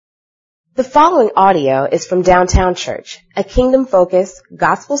The following audio is from Downtown Church, a kingdom-focused,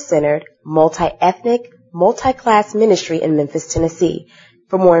 gospel-centered, multi-ethnic, multi-class ministry in Memphis, Tennessee.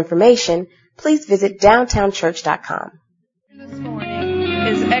 For more information, please visit downtownchurch.com. This morning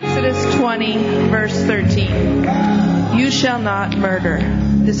is Exodus 20, verse 13. You shall not murder.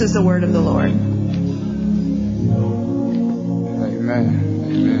 This is the word of the Lord. Amen.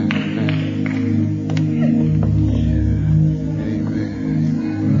 Amen.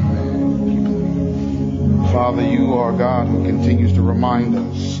 Father, you are God who continues to remind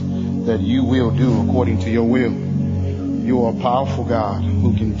us that you will do according to your will. You are a powerful God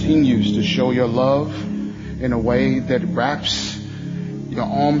who continues to show your love in a way that wraps your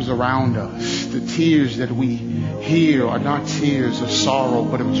arms around us. The tears that we hear are not tears of sorrow,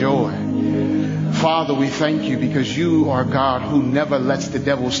 but of joy. Father, we thank you because you are God who never lets the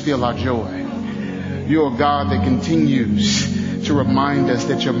devil steal our joy. You are God that continues to remind us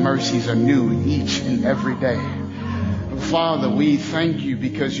that your mercies are new each and every day. Father, we thank you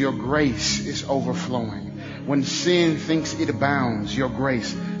because your grace is overflowing. When sin thinks it abounds, your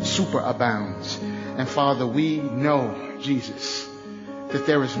grace superabounds. And Father, we know, Jesus, that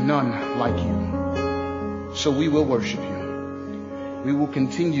there is none like you. So we will worship you. We will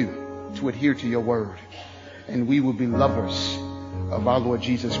continue to adhere to your word. And we will be lovers of our Lord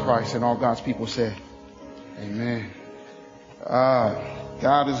Jesus Christ. And all God's people said, amen.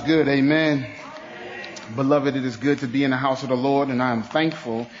 God is good. Amen. Beloved, it is good to be in the house of the Lord, and I am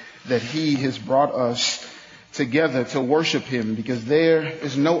thankful that he has brought us together to worship him, because there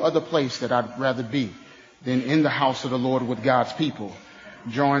is no other place that I'd rather be than in the house of the Lord with God's people,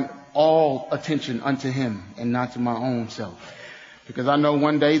 drawing all attention unto him and not to my own self. Because I know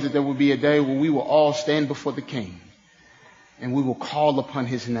one day that there will be a day where we will all stand before the King and we will call upon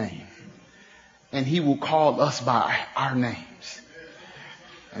his name. And he will call us by our names.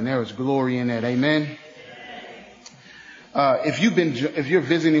 And there is glory in that. Amen. If you're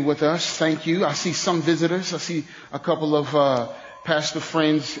visiting with us, thank you. I see some visitors. I see a couple of pastor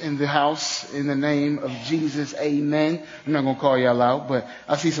friends in the house. In the name of Jesus, amen. I'm not going to call y'all out, but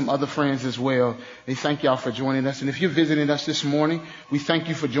I see some other friends as well. They thank y'all for joining us. And if you're visiting us this morning, we thank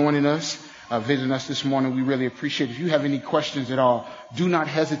you for joining us, visiting us this morning. We really appreciate it. If you have any questions at all, do not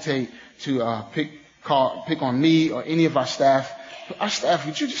hesitate to pick on me or any of our staff. Our staff,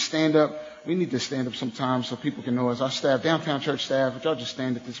 would you just stand up? We need to stand up sometime so people can know us. Our staff, Downtown Church staff, would y'all just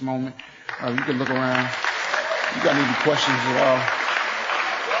stand at this moment? You can look around. You got any questions at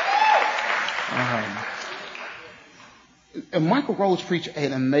all? Michael Rhodes preached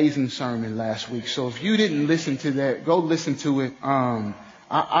an amazing sermon last week. So if you didn't listen to that, go listen to it.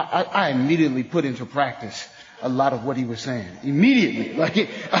 I immediately put into practice a lot of what he was saying. Immediately.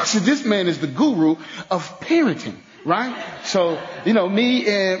 I said, this man is the guru of parenting, right? So, me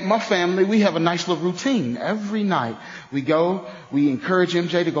and my family, we have a nice little routine. Every night we encourage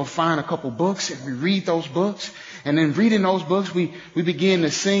MJ to go find a couple books, and we read those books. And then reading those books, we begin to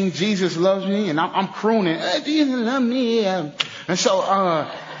sing Jesus Loves Me, and I'm crooning, Jesus love me. And so,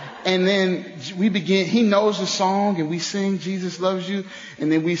 and then he knows the song, and we sing Jesus Loves You,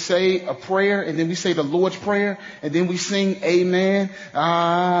 and then we say a prayer, and then we say the Lord's Prayer, and then we sing Amen,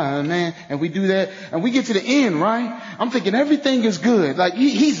 Amen, and we do that, and we get to the end, right? I'm thinking everything is good.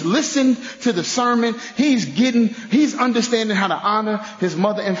 He's listened to the sermon, he's understanding how to honor his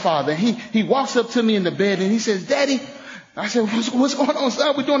mother and father. He walks up to me in the bed, and he says, Daddy, I said, what's going on,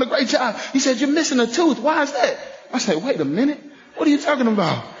 son? We're doing a great job. He said, you're missing a tooth. Why is that? I said, wait a minute. What are you talking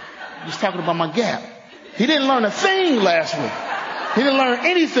about? He's talking about my gap. He didn't learn a thing last week. He didn't learn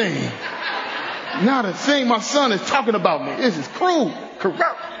anything. Not a thing. My son is talking about me. This is cruel,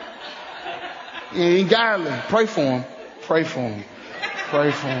 corrupt. He ain't godly. Pray for him. Pray for him.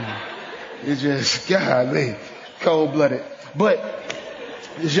 Pray for him. It's just godly, cold-blooded. But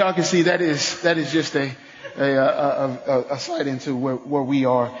as y'all can see, that is just a sight into where we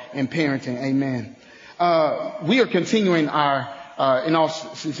are in parenting. Amen. We are continuing in all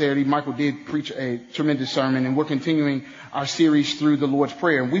sincerity, Michael did preach a tremendous sermon, and we're continuing our series through the Lord's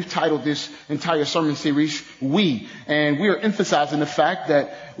Prayer. And we've titled this entire sermon series, We. And we are emphasizing the fact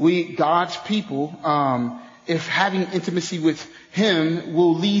that we, God's people, if having intimacy with him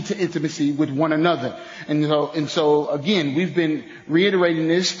will lead to intimacy with one another. And so again, we've been reiterating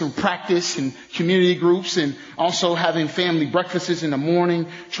this through practice and community groups, and also having family breakfasts in the morning,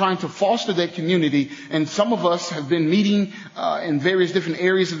 trying to foster that community. And some of us have been meeting in various different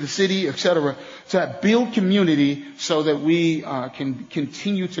areas of the city, etc., to build community so that we can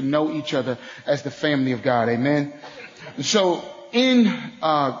continue to know each other as the family of God. Amen. And so in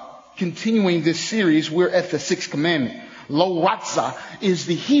continuing this series, we're at the sixth commandment. Lo ratzah is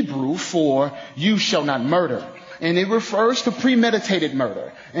the Hebrew for you shall not murder. And it refers to premeditated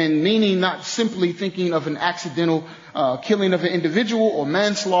murder, and meaning not simply thinking of an accidental killing of an individual or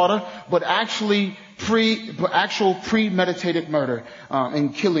manslaughter, but actual premeditated murder in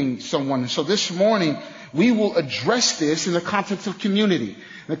killing someone. So this morning we will address this in the context of community,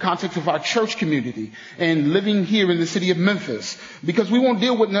 in the context of our church community, and living here in the city of Memphis, because we won't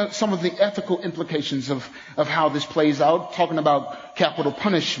deal with some of the ethical implications of how this plays out, talking about capital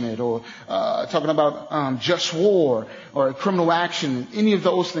punishment or talking about just war or criminal action, any of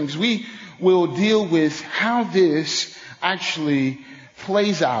those things. We will deal with how this actually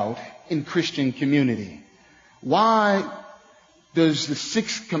plays out in Christian community. Why does the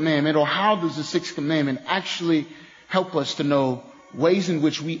sixth commandment, or how does the sixth commandment actually help us to know ways in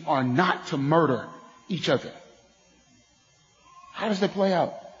which we are not to murder each other? How does that play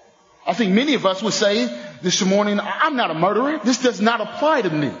out? I think many of us would say this morning, I'm not a murderer. This does not apply to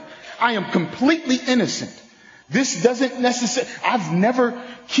me. I am completely innocent. This doesn't necessarily, I've never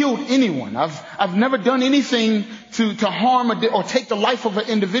killed anyone. I've never done anything to harm or take the life of an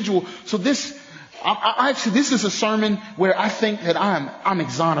individual. So this is a sermon where I think that I'm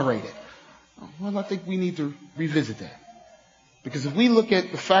exonerated. Well, I think we need to revisit that. Because if we look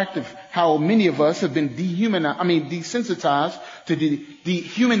at the fact of how many of us have been desensitized to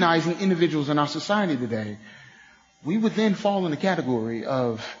dehumanizing individuals in our society today, we would then fall in the category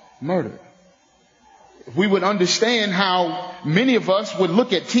of murder. If we would understand how many of us would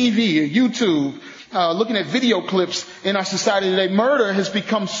look at TV or YouTube, looking at video clips in our society today, murder has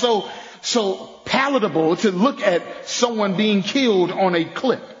become so palatable to look at someone being killed on a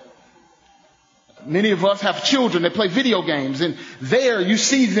clip. Many of us have children that play video games, and there you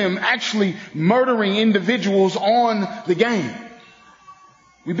see them actually murdering individuals on the game.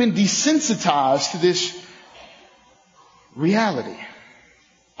 We've been desensitized to this reality.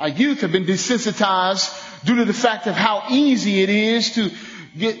 Our youth have been desensitized due to the fact of how easy it is to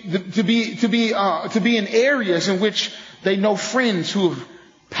be in areas in which they know friends who have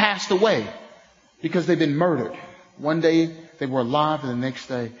passed away because they've been murdered. One day they were alive, and the next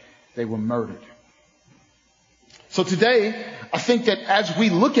day they were murdered. So today, I think that as we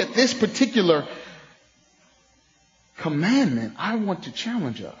look at this particular commandment, I want to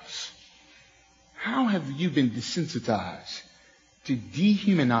challenge us. How have you been desensitized to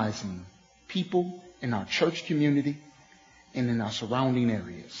dehumanizing people in our church community and in our surrounding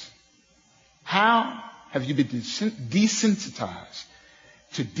areas? How have you been desensitized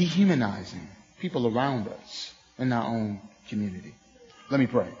to dehumanizing people around us in our own community? Let me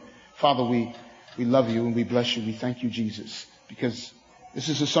pray. Father, we love you and we bless you. We thank you, Jesus, because this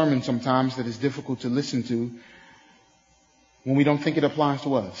is a sermon sometimes that is difficult to listen to when we don't think it applies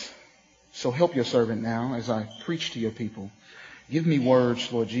to us. So help your servant now as I preach to your people. Give me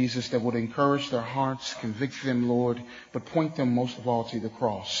words, Lord Jesus, that would encourage their hearts, convict them, Lord, but point them most of all to the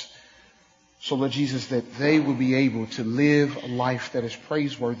cross. So, Lord Jesus, that they will be able to live a life that is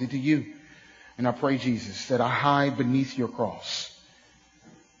praiseworthy to you. And I pray, Jesus, that I hide beneath your cross,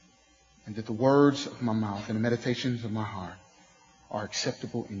 and that the words of my mouth and the meditations of my heart are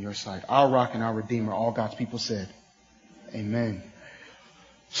acceptable in your sight. Our rock and our redeemer, all God's people said, amen.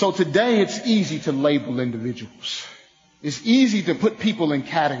 So today it's easy to label individuals. It's easy to put people in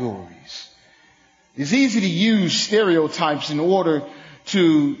categories. It's easy to use stereotypes in order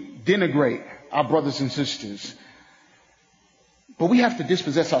to denigrate our brothers and sisters. But we have to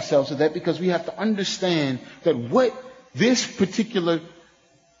dispossess ourselves of that, because we have to understand that what this particular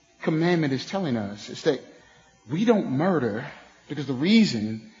commandment is telling us is that we don't murder, because the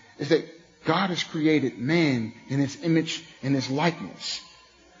reason is that God has created man in his image and his likeness.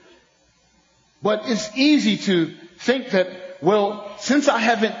 But it's easy to think that, well, since I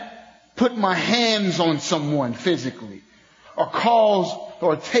haven't put my hands on someone physically or caused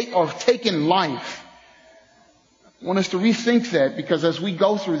or taken life, I want us to rethink that, because as we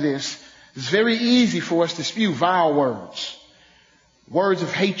go through this, it's very easy for us to spew vile words. Words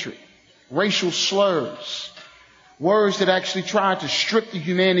of hatred, racial slurs, words that actually try to strip the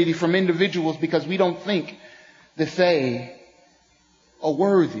humanity from individuals because we don't think that they are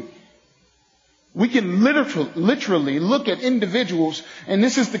worthy. We can literally look at individuals, and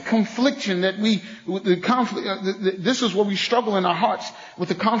this is the confliction that this is where we struggle in our hearts with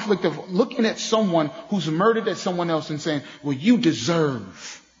the conflict of looking at someone who's murdered at someone else and saying, well, you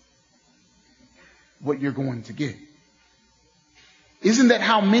deserve what you're going to get. Isn't that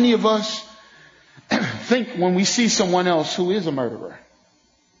how many of us think when we see someone else who is a murderer?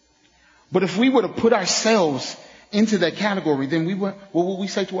 But if we were to put ourselves into that category, then what would we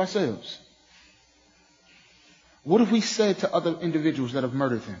say to ourselves? What have we said to other individuals that have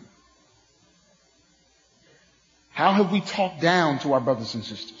murdered them? How have we talked down to our brothers and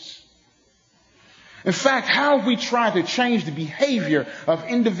sisters? In fact, how have we tried to change the behavior of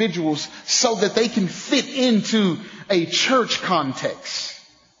individuals so that they can fit into a church context?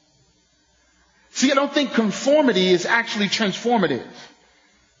 See, I don't think conformity is actually transformative.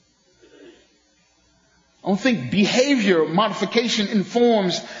 I don't think behavior modification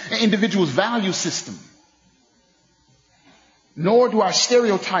informs an individual's value system. Nor do our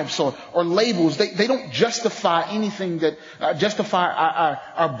stereotypes or labels, they don't justify anything that justify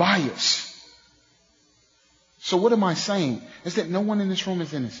our bias. So what am I saying? Is that no one in this room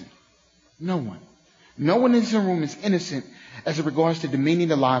is innocent. No one. No one in this room is innocent as it regards to demeaning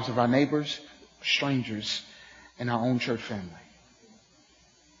the lives of our neighbors, strangers, and our own church family.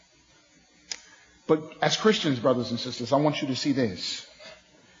 But as Christians, brothers and sisters, I want you to see this.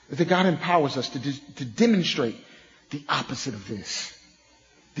 That God empowers us to demonstrate the opposite of this.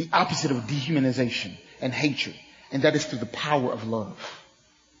 The opposite of dehumanization and hatred. And that is through the power of love.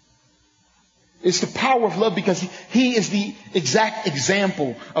 It's the power of love because He is the exact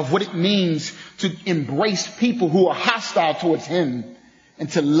example of what it means to embrace people who are hostile towards Him and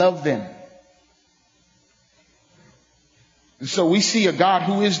to love them. And so we see a God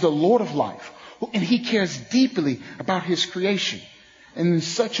who is the Lord of life, and He cares deeply about His creation in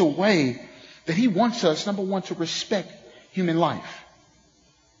such a way that He wants us, number one, to respect human life.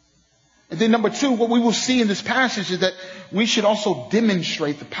 And then number two, what we will see in this passage is that we should also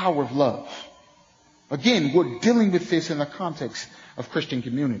demonstrate the power of love. Again, we're dealing with this in the context of Christian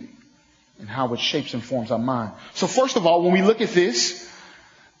community and how it shapes and forms our mind. So first of all, when we look at this,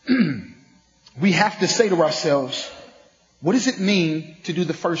 we have to say to ourselves, what does it mean to do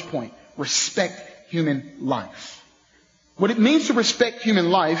the first point? Respect human life. What it means to respect human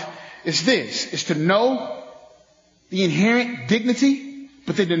life is this, is to know the inherent dignity,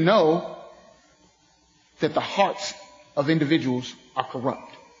 but then to know that the hearts of individuals are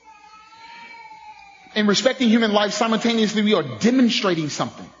corrupt. In respecting human life, simultaneously we are demonstrating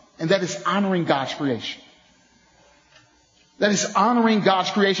something, and that is honoring God's creation. That is honoring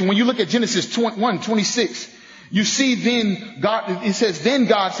God's creation. When you look at Genesis 1:26, you see then God, it says, then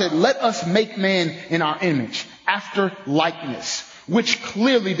God said, let us make man in our image, after likeness, which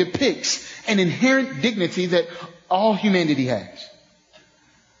clearly depicts an inherent dignity that all humanity has.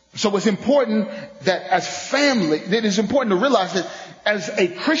 So it's important that as family, that it's important to realize that as a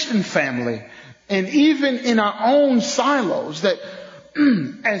Christian family, and even in our own silos, that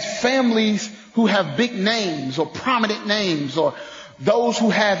as families who have big names or prominent names or those who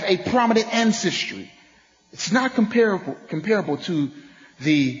have a prominent ancestry, it's not comparable to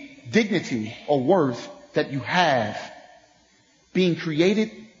the dignity or worth that you have being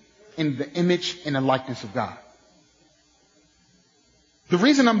created in the image and the likeness of God. The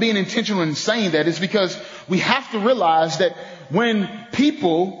reason I'm being intentional in saying that is because we have to realize that when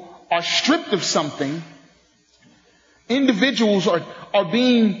people are stripped of something, individuals are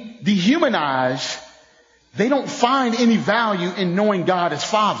being dehumanized, they don't find any value in knowing God as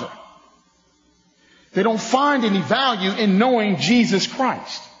Father. They don't find any value in knowing Jesus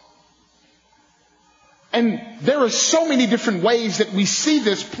Christ. And there are so many different ways that we see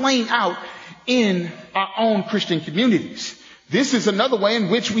this playing out in our own Christian communities. This is another way in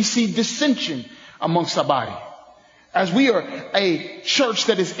which we see dissension amongst our body. As we are a church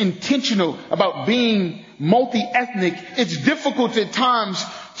that is intentional about being multi-ethnic, it's difficult at times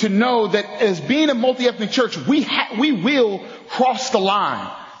to know that as being a multi-ethnic church, we will cross the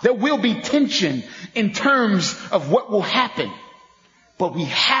line. There will be tension in terms of what will happen. But we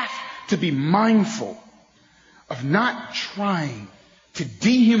have to be mindful of not trying to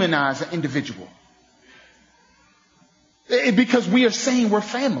dehumanize an individual. Because we are saying we're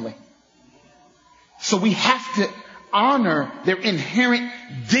family. So we have to honor their inherent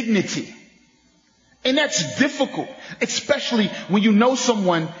dignity. And that's difficult, especially when you know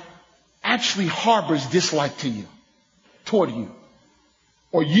someone actually harbors dislike to you, toward you.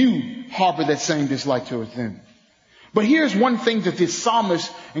 Or you harbor that same dislike towards them. But here's one thing that this psalmist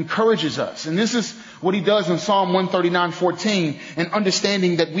encourages us. And this is what he does in Psalm 139:14. And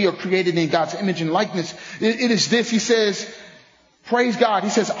understanding that we are created in God's image and likeness. It is this. He says, praise God. He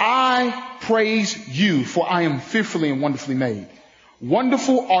says, I praise you, for I am fearfully and wonderfully made.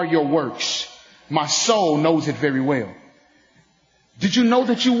 Wonderful are your works. My soul knows it very well. Did you know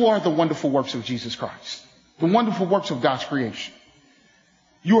that you are the wonderful works of Jesus Christ? The wonderful works of God's creation.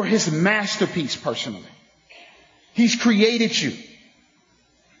 You are His masterpiece personally. He's created you.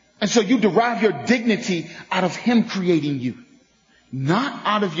 And so you derive your dignity out of Him creating you. Not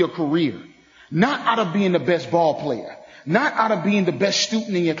out of your career. Not out of being the best ball player. Not out of being the best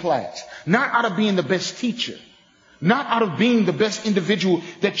student in your class. Not out of being the best teacher. Not out of being the best individual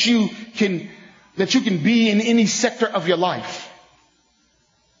that you can be in any sector of your life.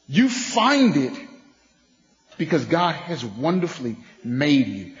 You find it because God has wonderfully made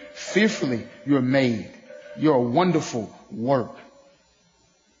you. Fearfully you're made. You're a wonderful work.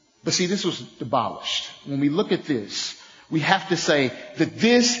 But see, this was abolished. When we look at this, we have to say that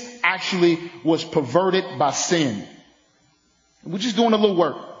this actually was perverted by sin. We're just doing a little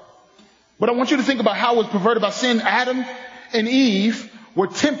work. But I want you to think about how it was perverted by sin. Adam and Eve were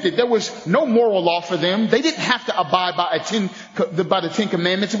tempted. There was no moral law for them. They didn't have to abide by the 10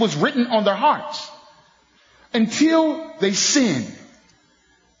 Commandments. It was written on their hearts. Until they sinned.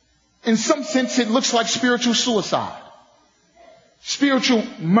 In some sense, it looks like spiritual suicide. Spiritual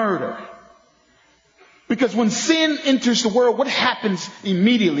murder. Because when sin enters the world, what happens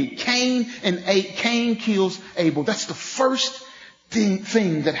immediately? Cain kills Abel. That's the first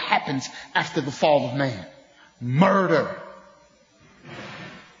thing that happens after the fall of man. Murder.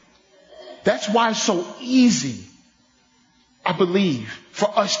 That's why it's so easy, I believe,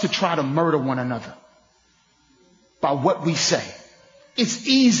 for us to try to murder one another. By what we say. It's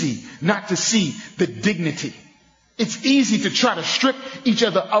easy not to see the dignity. It's easy to try to strip each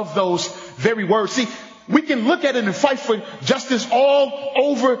other of those very words. See, we can look at it and fight for justice all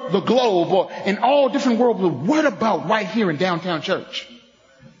over the globe or in all different worlds. But what about right here in Downtown Church?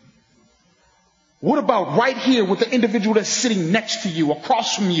 What about right here with the individual that's sitting next to you,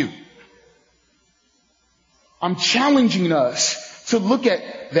 across from you? I'm challenging us to look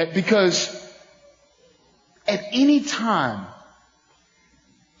at that because at any time,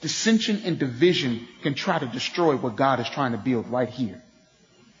 dissension and division can try to destroy what God is trying to build right here.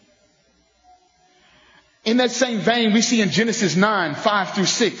 In that same vein, we see in Genesis 9, 5 through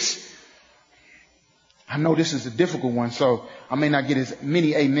 6. I know this is a difficult one, so I may not get as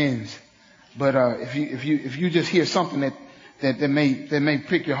many amens. But if you just hear something that may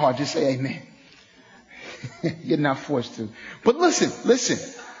prick your heart, just say amen. You're not forced to. But listen.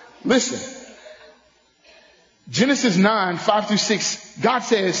 Genesis 9, 5 through 6, God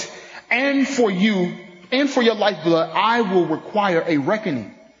says, and for you, and for your lifeblood, I will require a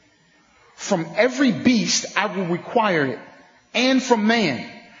reckoning. From every beast, I will require it. And from man,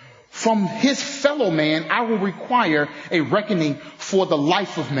 from his fellow man, I will require a reckoning for the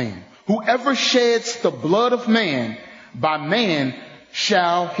life of man. Whoever sheds the blood of man, by man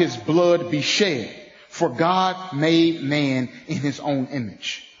shall his blood be shed. For God made man in his own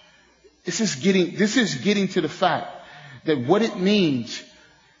image. This is getting to the fact that what it means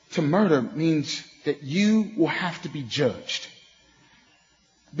to murder means that you will have to be judged.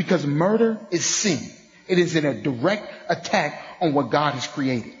 Because murder is sin. It is a direct attack on what God has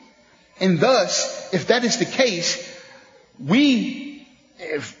created. And thus, if that is the case,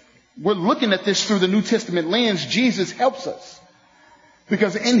 if we're looking at this through the New Testament lens, Jesus helps us.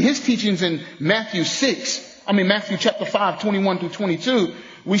 Because in his teachings in Matthew chapter 5, 21 through 22,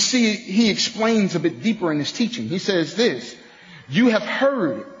 we see he explains a bit deeper in his teaching. He says this, you have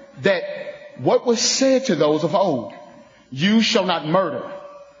heard that what was said to those of old, you shall not murder.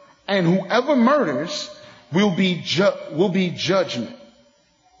 And whoever murders will be judgment.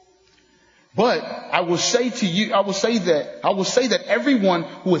 But I will say that everyone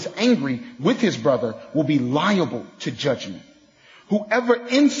who is angry with his brother will be liable to judgment. Whoever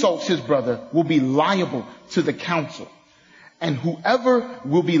insults his brother will be liable to the council. And whoever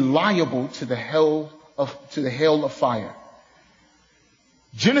will be liable to the hell of fire.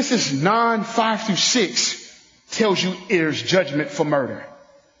 Genesis 9, 5 through 6 tells you there's judgment for murder.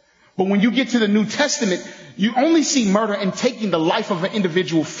 But when you get to the New Testament, you only see murder in taking the life of an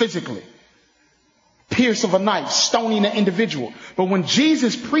individual physically. Pierce of a knife, stoning an individual. But when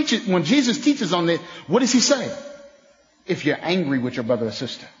Jesus teaches on this, what does he say? If you're angry with your brother or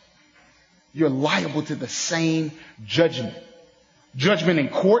sister, you're liable to the same judgment. Judgment in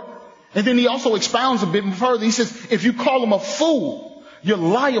court. And then he also expounds a bit further. He says, if you call him a fool, you're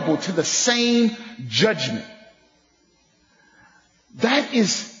liable to the same judgment. That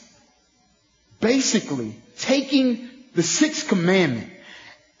is basically taking the sixth commandment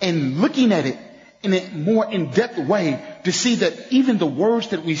and looking at it in a more in-depth way to see that even the words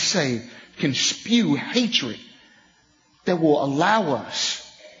that we say can spew hatred that will allow us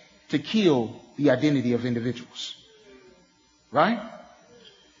to kill the identity of individuals. Right?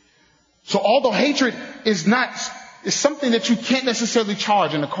 So although hatred is something that you can't necessarily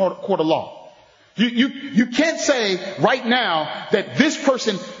charge in a court of law. You can't say right now that this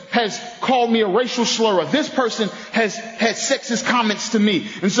person has called me a racial slur. This person has had sexist comments to me.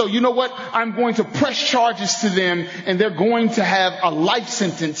 And so, you know what? I'm going to press charges to them, and they're going to have a life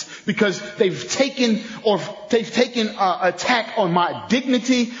sentence because they've taken attack on my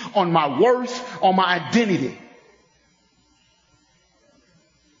dignity, on my worth, on my identity.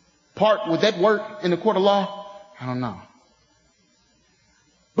 Would that work in the court of law? I don't know.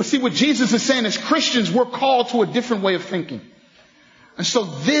 But see, what Jesus is saying is Christians, we're called to a different way of thinking. And so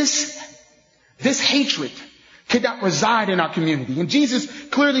this hatred cannot reside in our community. And Jesus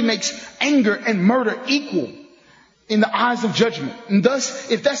clearly makes anger and murder equal in the eyes of judgment. And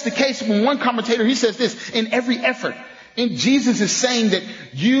thus, if that's the case, when one commentator, he says this, in every effort, and Jesus is saying that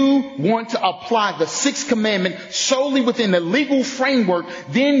you want to apply the sixth commandment solely within the legal framework,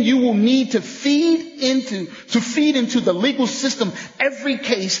 then you will need to feed into the legal system every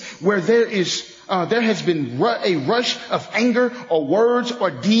case where there has been a rush of anger or words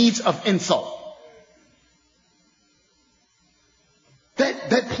or deeds of insult.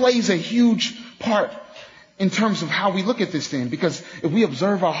 That plays a huge part in terms of how we look at this thing. Because if we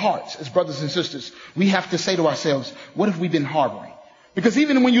observe our hearts as brothers and sisters, we have to say to ourselves, what have we been harboring? Because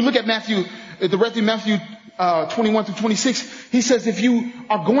even when you look at Matthew 21 through 26, he says if you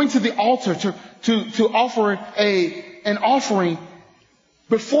are going to the altar to offer an offering,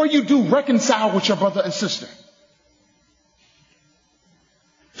 before you do, reconcile with your brother and sister.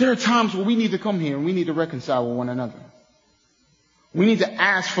 There are times where we need to come here and we need to reconcile with one another. We need to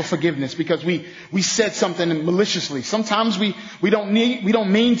ask for forgiveness because we said something maliciously. Sometimes we don't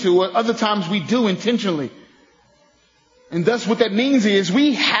mean to, or other times we do intentionally. And thus what that means is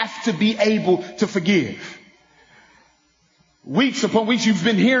we have to be able to forgive. Weeks upon weeks you've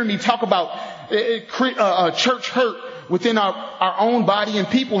been hearing me talk about church hurt within our own body, and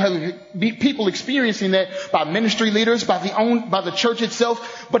people experiencing that by ministry leaders, by the church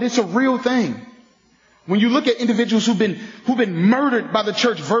itself. But it's a real thing. When you look at individuals who've been murdered by the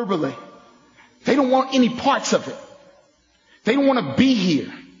church verbally, they don't want any parts of it. They don't want to be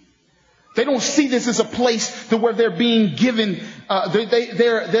here. They don't see this as a place to where they're being given,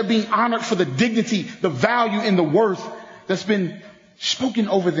 they're being honored for the dignity, the value, and the worth that's been spoken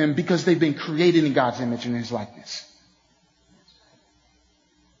over them because they've been created in God's image and His likeness.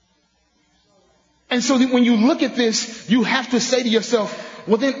 And so when you look at this, you have to say to yourself,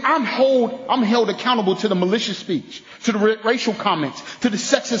 well, then I'm held accountable to the malicious speech, to the racial comments, to the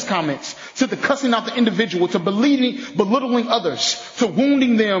sexist comments, to the cussing out the individual, to belittling others, to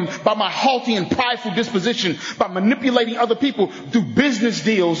wounding them by my haughty and prideful disposition, by manipulating other people through business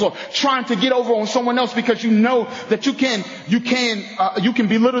deals or trying to get over on someone else because you know that you can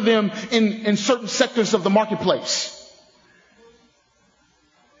belittle them in certain sectors of the marketplace.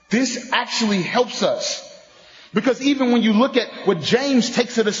 This actually helps us. Because even when you look at what James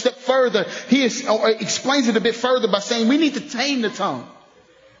takes it a step further, he explains it a bit further by saying we need to tame the tongue.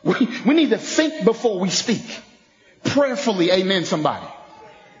 We need to think before we speak. Prayerfully, amen, somebody.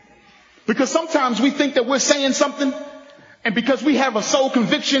 Because sometimes we think that we're saying something, and because we have a soul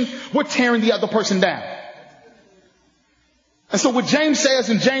conviction, we're tearing the other person down. And so what James says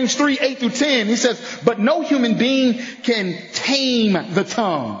in James 3, 8 through 10, he says, but no human being can tame the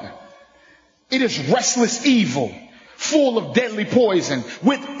tongue. It is restless evil, full of deadly poison.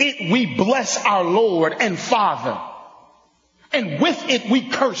 With it we bless our Lord and Father. And with it we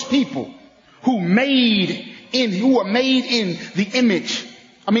curse people who are made in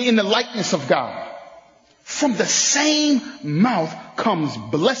the likeness of God. From the same mouth comes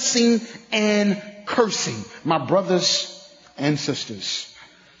blessing and cursing. My brothers and sisters,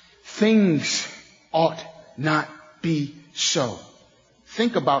 things ought not be so.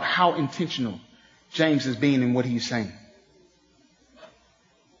 Think about how intentional James is being in what he's saying.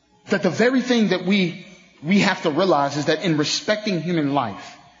 That the very thing that we have to realize is that in respecting human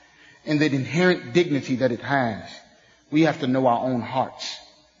life and the inherent dignity that it has, we have to know our own hearts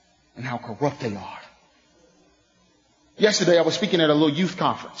and how corrupt they are. Yesterday I was speaking at a little youth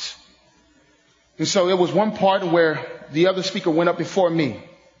conference. And so it was one part where the other speaker went up before me.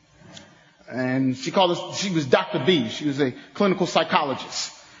 And she was Dr. B. She was a clinical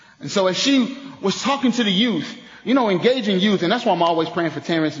psychologist. And so as she was talking to the youth, engaging youth, and that's why I'm always praying for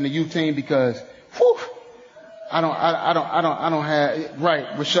Terrence and the youth team because, I don't have, right,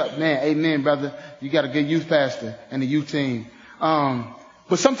 Rashad, man, amen, brother. You got a good youth pastor and the youth team.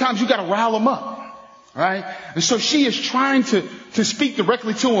 But sometimes you got to rile them up. Right? And so she is trying to speak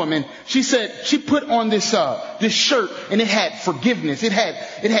directly to him. And she said, she put on this shirt and it had forgiveness. It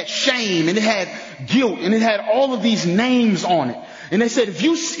had shame and it had guilt and it had all of these names on it. And they said,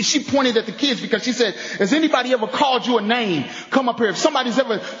 she pointed at the kids because she said, has anybody ever called you a name? Come up here. If somebody's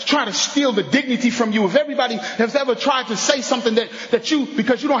ever tried to steal the dignity from you, if everybody has ever tried to say something that you,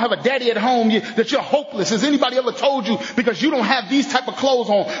 because you don't have a daddy at home, that you're hopeless. Has anybody ever told you because you don't have these type of clothes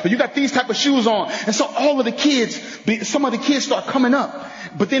on, or you got these type of shoes on? And so all of the kids, some of the kids start coming up.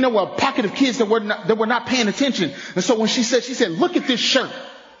 But then there were a pocket of kids that were not paying attention. And so when she said, look at this shirt.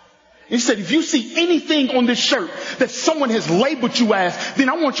 He said, if you see anything on this shirt that someone has labeled you as, then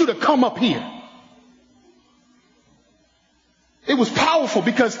I want you to come up here. It was powerful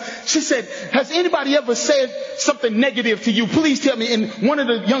because she said, has anybody ever said something negative to you? Please tell me. And one of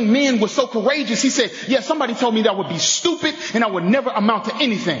the young men was so courageous. He said, yeah, somebody told me that I would be stupid and I would never amount to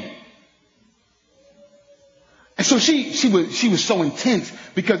anything. And so she was so intense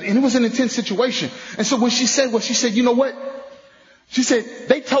and it was an intense situation. And so when she said you know what? She said,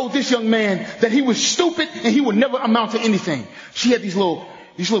 they told this young man that he was stupid and he would never amount to anything. She had these little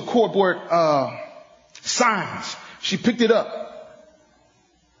cardboard signs. She picked it up.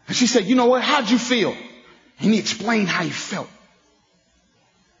 And she said, you know what? How'd you feel? And he explained how he felt.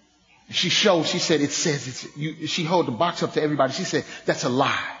 And she said, it says, she held the box up to everybody. She said, that's a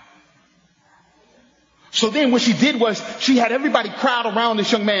lie. So then what she did was she had everybody crowd around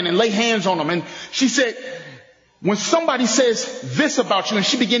this young man and lay hands on him. And she said, when somebody says this about you, and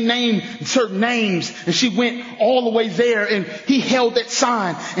she began naming certain names, and she went all the way there, and he held that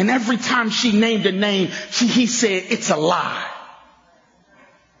sign, and every time she named a name, he said, it's a lie.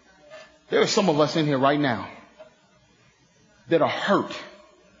 There are some of us in here right now that are hurt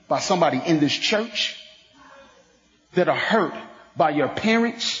by somebody in this church, that are hurt by your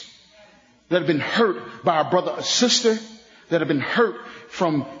parents, that have been hurt by a brother or sister, that have been hurt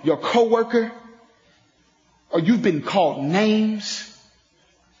from your coworker, or you've been called names,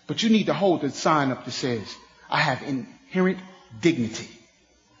 but you need to hold the sign up that says, I have inherent dignity.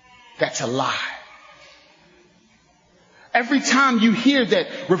 That's a lie. Every time you hear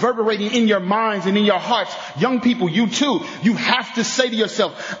that reverberating in your minds and in your hearts, young people, you too, you have to say to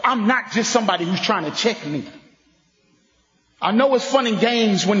yourself, I'm not just somebody who's trying to check me. I know it's fun and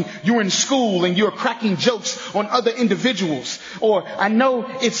games when you're in school and you're cracking jokes on other individuals. Or I know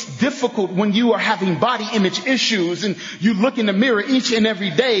it's difficult when you are having body image issues and you look in the mirror each and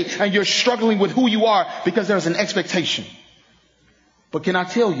every day and you're struggling with who you are because there's an expectation. But can I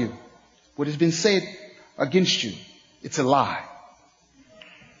tell you what has been said against you? It's a lie.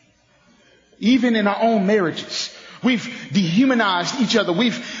 Even in our own marriages, we've dehumanized each other.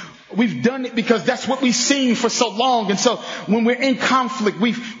 We've done it because that's what we've seen for so long. And so when we're in conflict,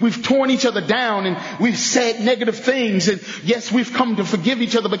 we've torn each other down and we've said negative things. And yes, we've come to forgive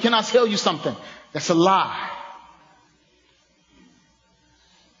each other. But can I tell you something? That's a lie.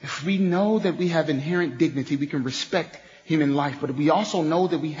 If we know that we have inherent dignity, we can respect human life. But if we also know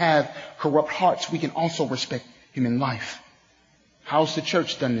that we have corrupt hearts, we can also respect human life. How's the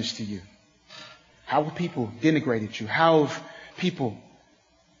church done this to you? How have people denigrated you? How have people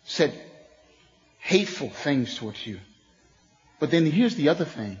said hateful things towards you? But then here's the other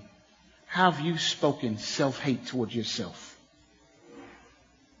thing. How have you spoken self-hate towards yourself?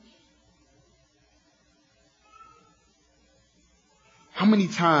 How many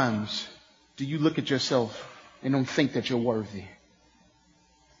times do you look at yourself and don't think that you're worthy?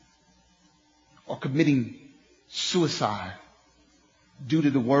 Or committing suicide due to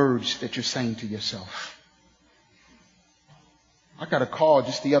the words that you're saying to yourself? I got a call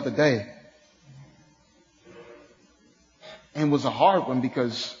just the other day, and it was a hard one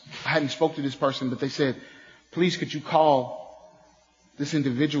because I hadn't spoke to this person, but they said, please could you call this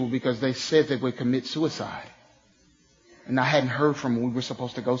individual because they said they would commit suicide. And I hadn't heard from them. We were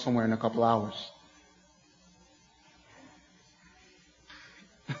supposed to go somewhere in a couple hours.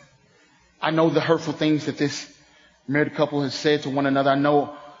 I know the hurtful things that this married couple has said to one another. I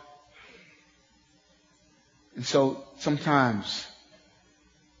know. And so sometimes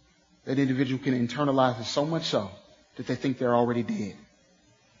that individual can internalize it so much so that they think they're already dead.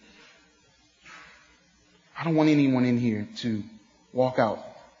 I don't want anyone in here to walk out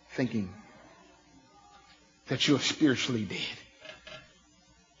thinking that you're spiritually dead.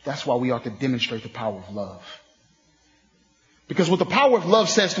 That's why we ought to demonstrate the power of love. Because what the power of love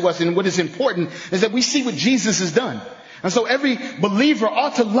says to us and what is important is that we see what Jesus has done. And so every believer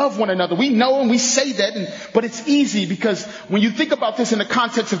ought to love one another. We know and we say that, but it's easy because when you think about this in the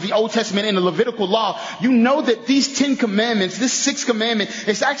context of the Old Testament and the Levitical law, you know that these 10 commandments, this 6th commandment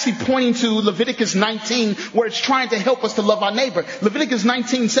is actually pointing to Leviticus 19, where it's trying to help us to love our neighbor. Leviticus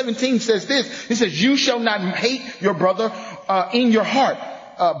 19:17 says this. It says, you shall not hate your brother in your heart.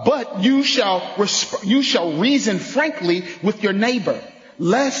 but you shall reason frankly with your neighbor,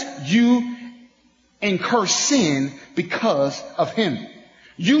 lest you incur sin because of him.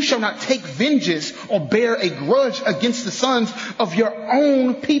 You shall not take vengeance or bear a grudge against the sons of your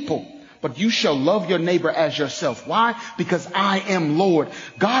own people, but you shall love your neighbor as yourself. Why? Because I am Lord.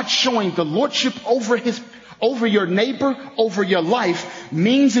 God showing the lordship over your neighbor, over your life,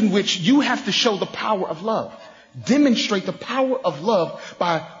 means in which you have to show the power of love. Demonstrate the power of love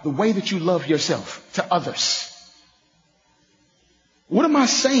by the way that you love yourself to others. What am I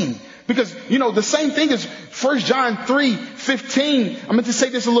saying? Because, the same thing is 1 John 3:15. I meant to say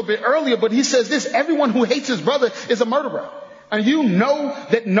this a little bit earlier, but he says this: everyone who hates his brother is a murderer. And you know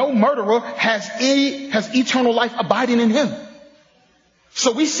that no murderer has eternal life abiding in him.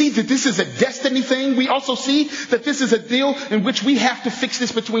 So we see that this is a destiny thing. We also see that this is a deal in which we have to fix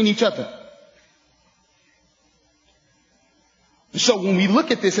this between each other. So when we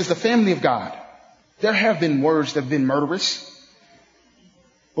look at this as the family of God, there have been words that have been murderous,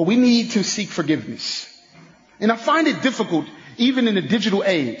 but we need to seek forgiveness. And I find it difficult even in the digital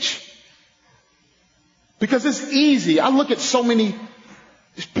age, because it's easy. I look at so many,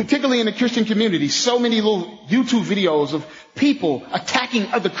 particularly in the Christian community, so many little YouTube videos of people attacking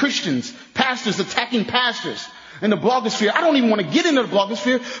other Christians, pastors attacking pastors in the blogosphere. I don't even want to get into the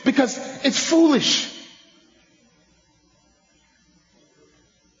blogosphere because it's foolish.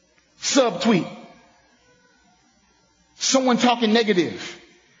 Subtweet. Someone talking negative.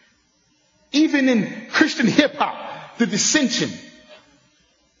 Even in Christian hip hop, the dissension.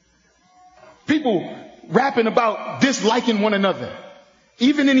 People rapping about disliking one another.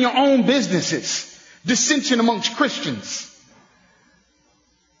 Even in your own businesses, dissension amongst Christians.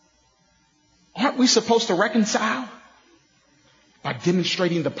 Aren't we supposed to reconcile by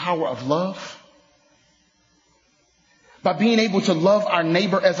demonstrating the power of love? By being able to love our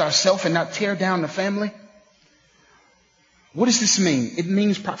neighbor as ourselves and not tear down the family? What does this mean? It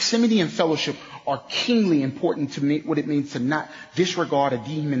means proximity and fellowship are keenly important to me, what it means to not disregard or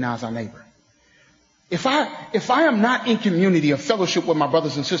dehumanize our neighbor. If I am not in community or fellowship with my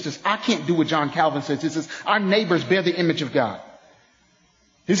brothers and sisters, I can't do what John Calvin says. He says, our neighbors bear the image of God.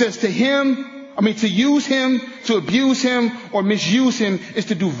 He says to use him, to abuse him, or misuse him is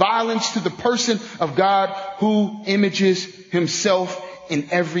to do violence to the person of God who images himself in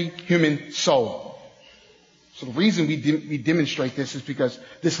every human soul. So the reason we demonstrate this is because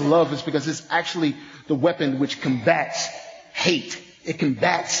this love is because it's actually the weapon which combats hate. It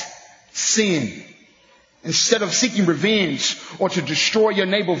combats sin. Instead of seeking revenge or to destroy your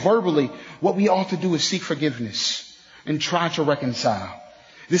neighbor verbally, what we ought to do is seek forgiveness and try to reconcile.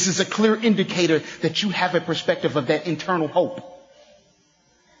 This is a clear indicator that you have a perspective of that internal hope.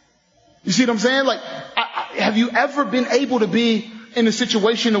 You see what I'm saying? Have you ever been able to be in a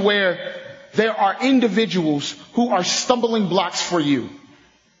situation where there are individuals who are stumbling blocks for you,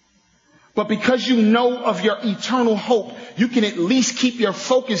 but because you know of your eternal hope, you can at least keep your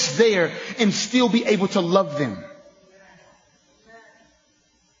focus there and still be able to love them?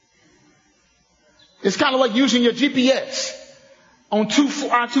 It's kind of like using your GPS on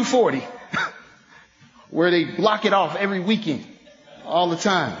I-240, where they block it off every weekend, all the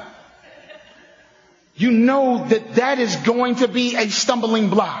time. You know that is going to be a stumbling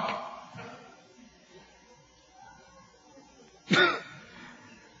block.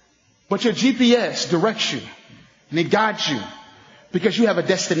 But your GPS directs you and it guides you because you have a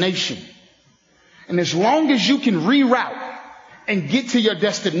destination. And as long as you can reroute and get to your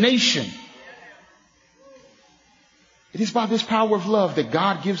destination, it is by this power of love that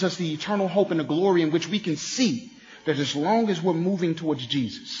God gives us the eternal hope and the glory in which we can see that as long as we're moving towards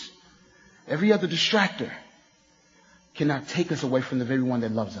Jesus, every other distractor cannot take us away from the very one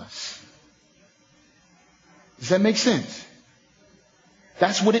that loves us. Does that make sense?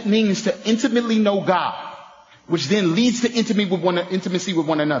 That's what it means to intimately know God, which then leads to intimacy with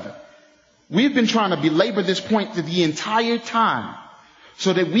one another. We've been trying to belabor this point the entire time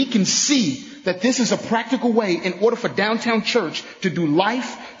so that we can see that this is a practical way in order for Downtown Church to do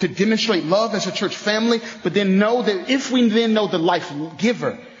life, to demonstrate love as a church family, but then know that if we then know the life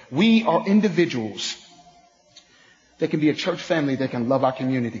giver, we are individuals that can be a church family that can love our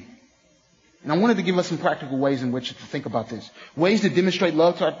community. And I wanted to give us some practical ways in which to think about this. Ways to demonstrate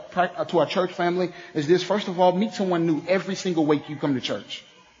love to our church family is this. First of all, meet someone new every single week you come to church.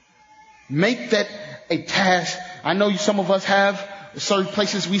 Make that a task. I know some of us have certain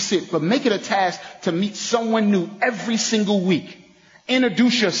places we sit, but make it a task to meet someone new every single week.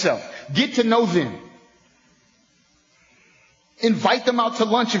 Introduce yourself. Get to know them. Invite them out to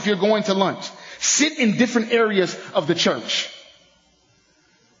lunch if you're going to lunch. Sit in different areas of the church.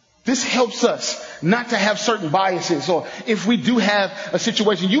 This helps us not to have certain biases, or if we do have a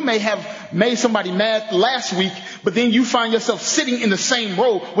situation, you may have made somebody mad last week, but then you find yourself sitting in the same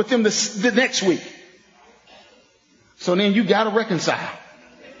row with them the next week. So then you got to reconcile.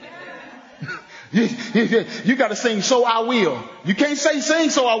 You got to sing "So I Will." You can't say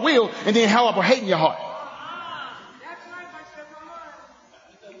 "Sing So I Will" and then have a hate in your heart.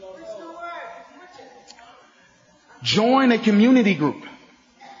 Join a community group.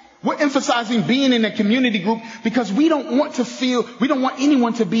 We're emphasizing being in a community group because we don't want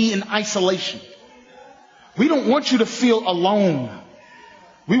anyone to be in isolation. We don't want you to feel alone.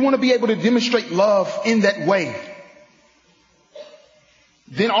 We want to be able to demonstrate love in that way.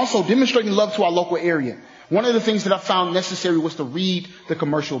 Then also demonstrating love to our local area. One of the things that I found necessary was to read the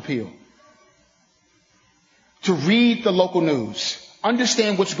commercial appeal. To read the local news.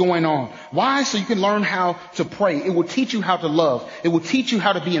 Understand what's going on. Why? So you can learn how to pray. It will teach you how to love. It will teach you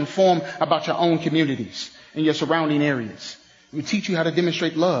how to be informed about your own communities and your surrounding areas. It will teach you how to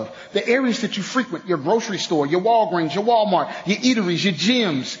demonstrate love. The areas that you frequent, your grocery store, your Walgreens, your Walmart, your eateries, your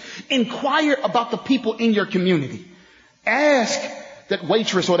gyms. Inquire about the people in your community. Ask that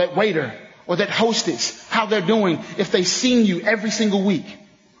waitress or that waiter or that hostess how they're doing if they've seen you every single week.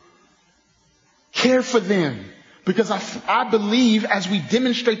 Care for them. Because I believe as we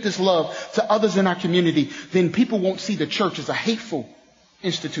demonstrate this love to others in our community, then people won't see the church as a hateful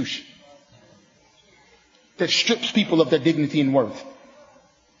institution that strips people of their dignity and worth.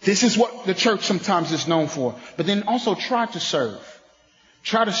 This is what the church sometimes is known for. But then also try to serve.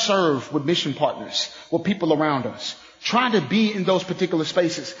 Try to serve with mission partners, with people around us. Try to be in those particular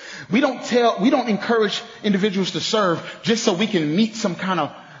spaces. We don't encourage individuals to serve just so we can meet some kind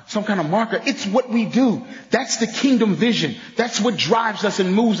of marker. It's what we do. That's the kingdom vision. That's what drives us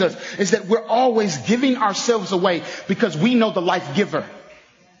and moves us, is that we're always giving ourselves away because we know the life giver.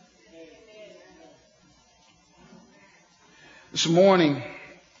 This morning,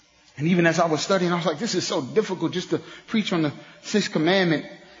 and even as I was studying, I was like, this is so difficult just to preach on the sixth commandment.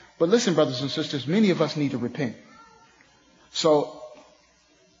 But listen, brothers and sisters, many of us need to repent. So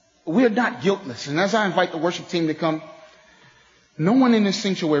we're not guiltless. And as I invite the worship team to come, no one in this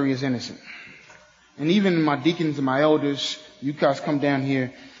sanctuary is innocent. And even my deacons and my elders, you guys come down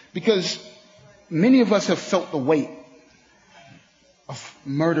here, because many of us have felt the weight of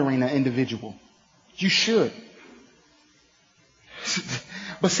murdering an individual. You should.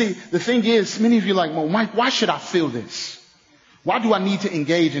 But see, the thing is, many of you are like, well, Mike, why should I feel this? Why do I need to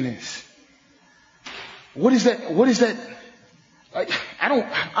engage in this? What is that?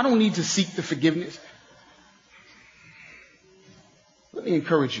 I don't need to seek the forgiveness. Let me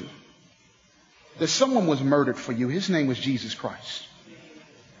encourage you that someone was murdered for you. His name was Jesus Christ.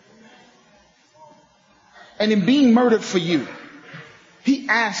 And in being murdered for you, he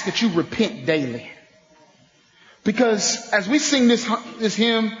asked that you repent daily. Because as we sing this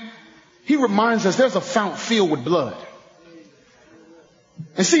hymn, he reminds us there's a fount filled with blood.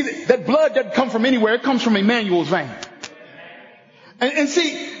 And see, that blood doesn't come from anywhere. It comes from Emmanuel's vein. And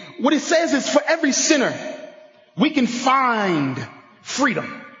see, what it says is for every sinner, we can find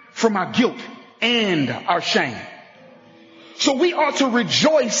freedom from our guilt and our shame. So we ought to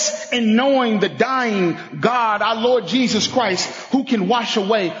rejoice in knowing the dying God, our Lord Jesus Christ, who can wash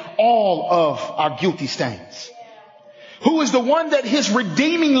away all of our guilty stains. Who is the one that his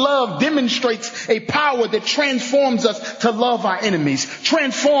redeeming love demonstrates a power that transforms us to love our enemies,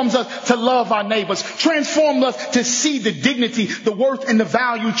 transforms us to love our neighbors, transforms us to see the dignity, the worth, and the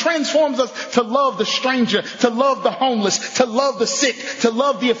value, transforms us to love the stranger, to love the homeless, to love the sick, to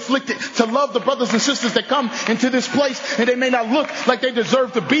love the afflicted, to love the brothers and sisters that come into this place and they may not look like they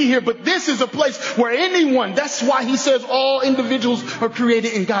deserve to be here, but this is a place where anyone, that's why he says all individuals are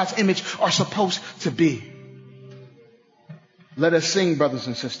created in God's image, are supposed to be. Let us sing, brothers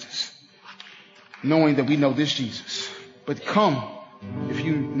and sisters, knowing that we know this Jesus. But come if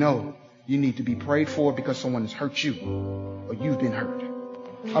you know you need to be prayed for because someone has hurt you or you've been hurt.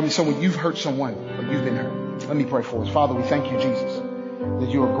 You've hurt someone or you've been hurt. Let me pray for us. Father, we thank you, Jesus, that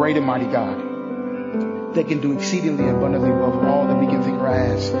you're a great and mighty God that can do exceedingly abundantly above all that we can think or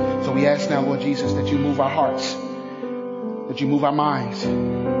ask. So we ask now, Lord Jesus, that you move our hearts, that you move our minds,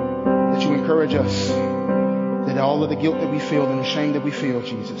 that you encourage us, that all of the guilt that we feel and the shame that we feel,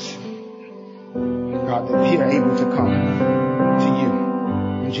 Jesus, God, that we are able to come to you.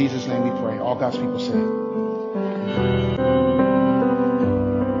 In Jesus' name we pray. All God's people say.